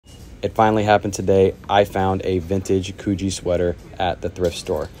it finally happened today. I found a vintage COOGI sweater at the thrift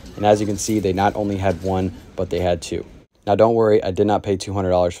store. And as you can see, they not only had one, but they had two. Now don't worry, I did not pay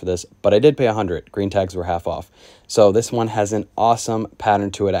 $200 for this, but I did pay $100. Green tags were half off. So this one has an awesome pattern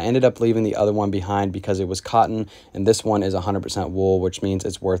to it. I ended up leaving the other one behind because it was cotton, and this one is 100% wool, which means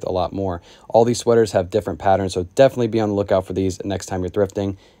it's worth a lot more. All these sweaters have different patterns, so definitely be on the lookout for these next time you're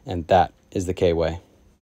thrifting, and that is the K-Way.